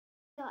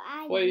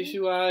慧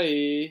秀阿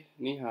姨，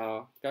你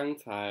好，刚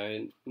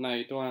才那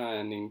一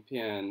段影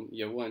片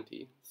有问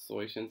题，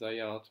所以现在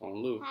要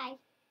重录。嗨，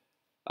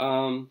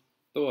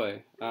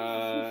对，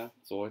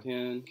昨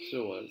天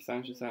是我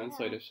33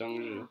岁的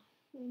生日，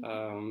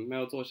没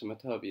有做什么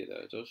特别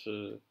的，就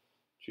是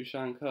去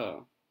上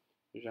课，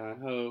然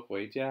后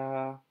回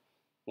家，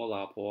我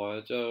老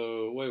婆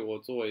就为我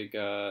做一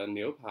个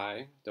牛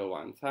排的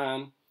晚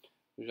餐，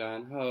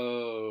然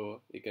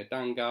后一个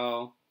蛋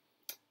糕，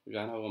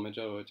然后我们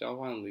就交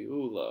换礼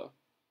物了。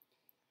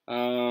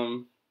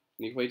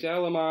你回家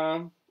了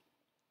吗？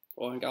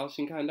我很高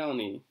兴看到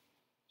你，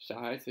小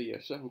孩子也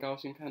是很高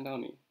兴看到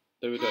你，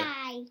对不对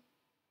嗨，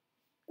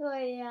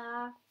对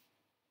呀，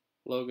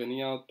 ？Logan，你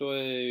要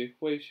对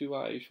慧秀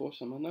阿姨说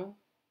什么呢？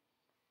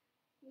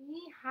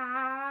你好，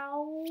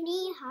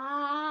你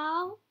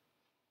好，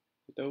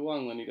你都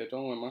忘了你的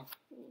中文吗？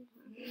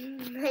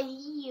没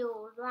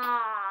有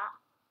啦，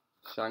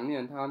想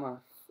念她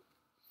吗？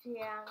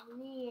想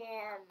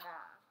念呐，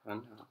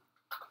很好。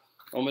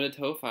我们的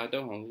头发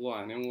都很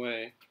乱，因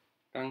为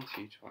刚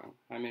起床，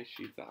还没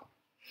洗澡。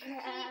洗脚，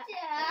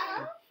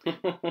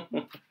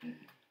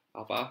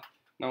好吧，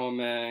那我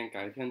们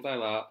改天再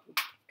聊，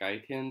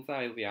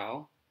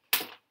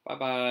拜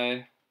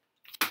拜。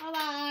拜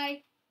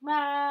拜，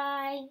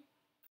拜。